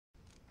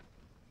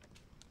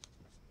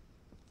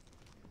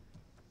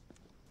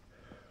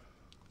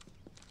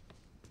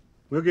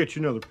We'll get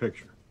you another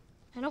picture.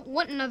 I don't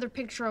want another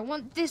picture. I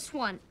want this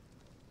one.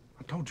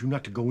 I told you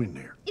not to go in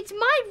there. It's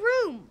my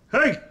room.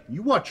 Hey,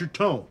 you watch your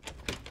tone.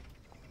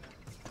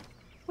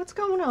 What's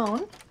going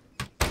on?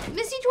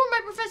 Missy tore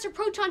my Professor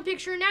Proton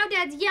picture, and now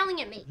Dad's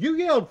yelling at me. You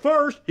yelled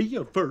first. He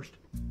yelled first.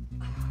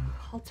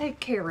 I'll take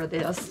care of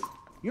this.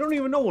 You don't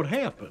even know what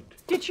happened.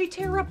 Did she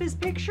tear up his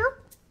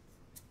picture?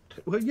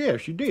 Well, yeah,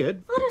 she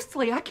did.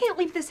 Honestly, I can't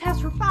leave this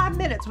house for 5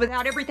 minutes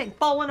without everything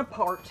falling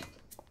apart.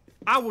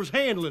 I was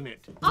handling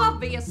it.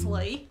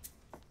 Obviously.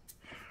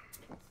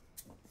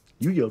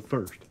 You yelled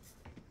first.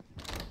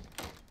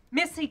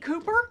 Missy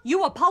Cooper,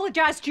 you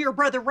apologize to your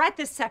brother right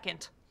this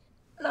second.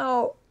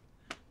 No.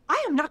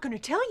 I am not going to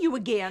tell you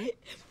again.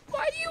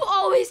 Why do you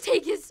always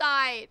take his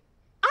side?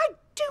 I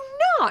do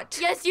not.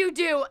 Yes, you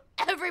do.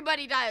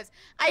 Everybody does.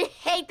 I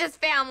hate this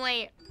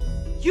family.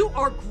 You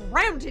are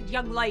grounded,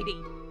 young lady.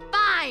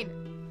 Fine.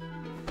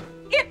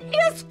 It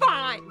is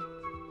fine.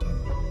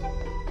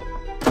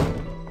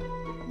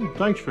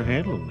 Thanks for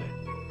handling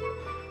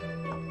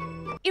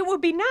that. It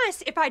would be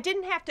nice if I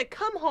didn't have to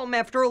come home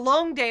after a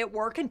long day at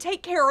work and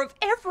take care of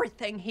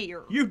everything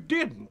here. You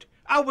didn't.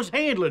 I was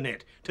handling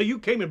it till you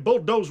came and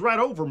bulldozed right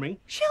over me.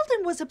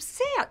 Sheldon was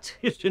upset.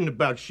 It isn't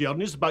about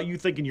Sheldon. It's about you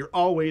thinking you're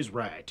always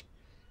right.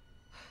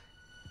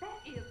 That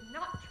is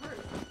not true.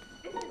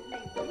 This is me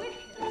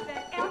wishing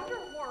that after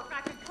work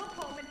I could come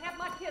home and have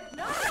my kids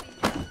not at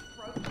each other's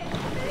throats and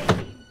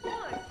maybe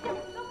once have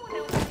someone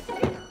else's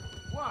dinner.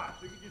 Why?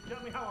 So you just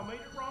tell me how I made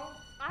it wrong?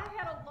 I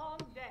had a long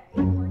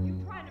day. Were you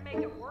trying to make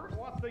it worse?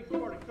 Oh, I think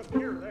you already took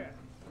care of that.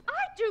 I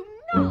do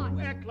not. You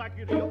act like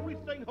you're the only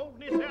thing holding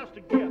this house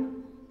together.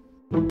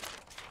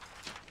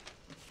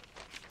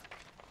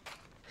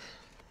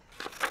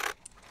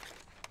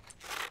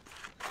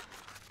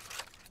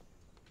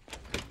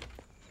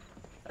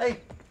 Hey.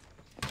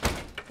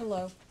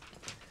 Hello.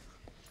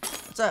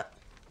 What's up?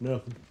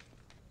 Nothing.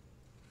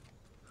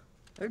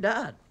 Who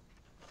died?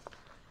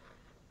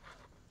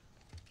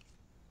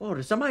 Whoa,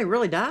 did somebody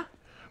really die?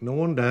 No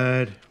one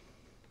died.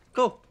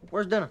 Cool.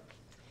 Where's dinner?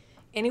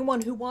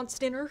 Anyone who wants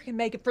dinner can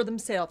make it for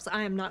themselves.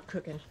 I am not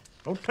cooking.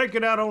 Don't take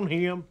it out on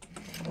him.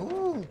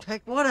 Ooh,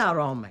 take what out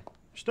on me?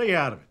 Stay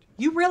out of it.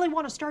 You really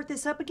want to start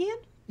this up again?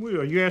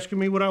 Well, are you asking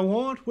me what I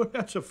want? Well,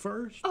 that's a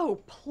first. Oh,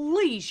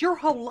 please. Your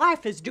whole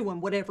life is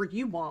doing whatever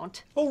you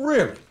want. Oh,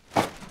 really?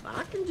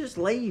 I can just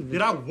leave.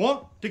 Did I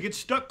want to get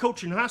stuck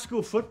coaching high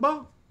school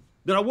football?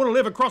 Did I want to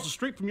live across the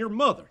street from your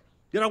mother?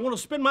 Did I want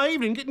to spend my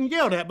evening getting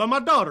yelled at by my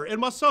daughter and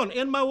my son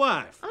and my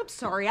wife? I'm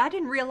sorry. I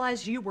didn't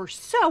realize you were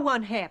so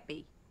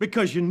unhappy.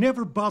 Because you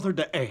never bothered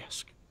to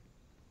ask.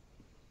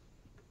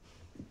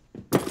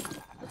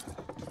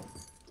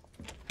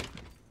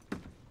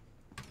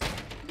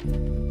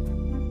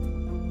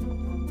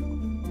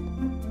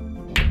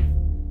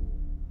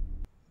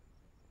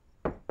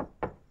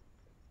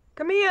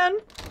 Come in.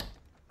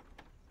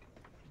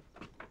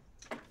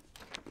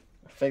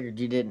 I figured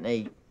you didn't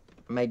eat.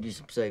 I made you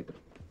some soup.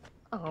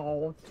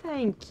 Oh,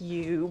 thank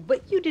you.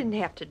 But you didn't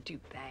have to do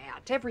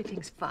that.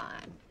 Everything's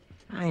fine.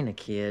 I ain't a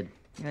kid.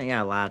 You ain't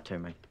gotta lie to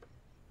me.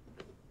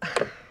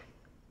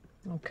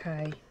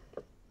 Okay.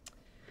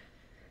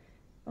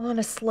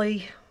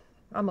 Honestly,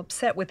 I'm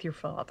upset with your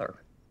father.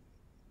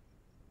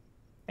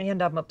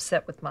 And I'm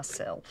upset with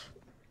myself.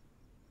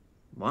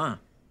 Why?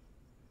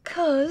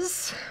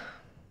 'Cause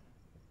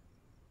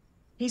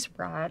he's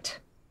right.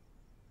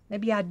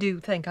 Maybe I do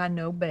think I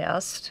know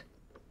best,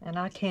 and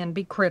I can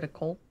be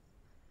critical.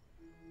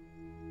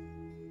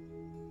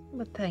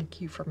 But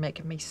thank you for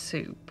making me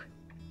soup.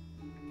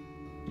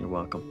 You're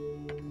welcome.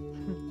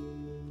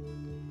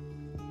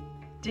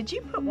 Did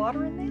you put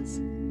water in this?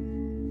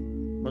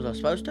 Was I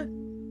supposed to?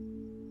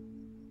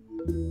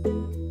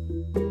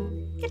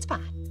 It's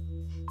fine.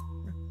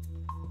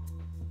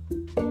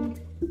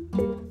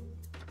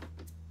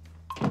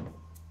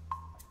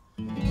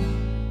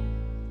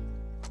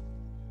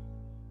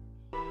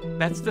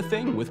 That's the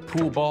thing with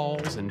pool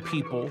balls and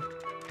people.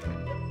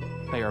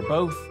 They are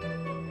both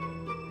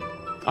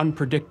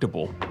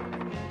unpredictable.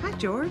 Hi,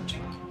 George.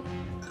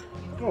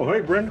 Oh,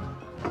 hey, Brenda.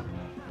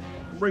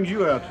 What brings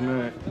you out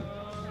tonight?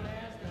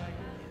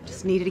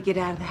 Just needed to get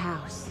out of the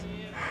house.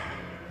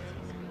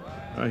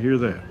 I hear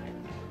that.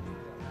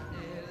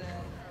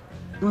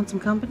 Want some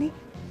company?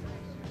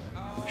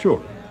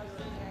 Sure.